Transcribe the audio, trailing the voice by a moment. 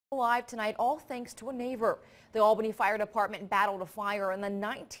Alive tonight, all thanks to a neighbor. The Albany Fire Department battled a fire in the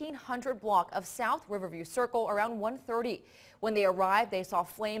 1900 block of South Riverview Circle around 1:30. When they arrived, they saw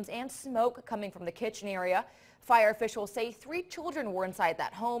flames and smoke coming from the kitchen area. Fire officials say 3 children were inside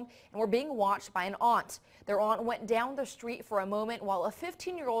that home and were being watched by an aunt. Their aunt went down the street for a moment while a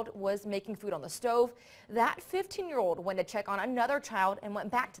 15-year-old was making food on the stove. That 15-year-old went to check on another child and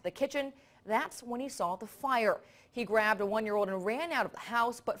went back to the kitchen. That's when he saw the fire. He grabbed a 1-year-old and ran out of the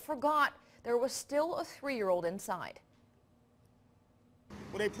house, but forgot there was still a 3-year-old inside.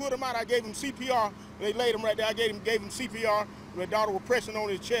 When they pulled him out, I gave him CPR. They laid him right there. I gave him CPR. My daughter was pressing on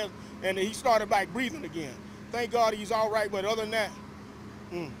his chest, and he started back breathing again. Thank God he's all right, but other than that,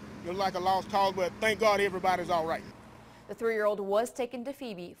 it was like a lost cause, but thank God everybody's all right. The 3-year-old was taken to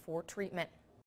Phoebe for treatment.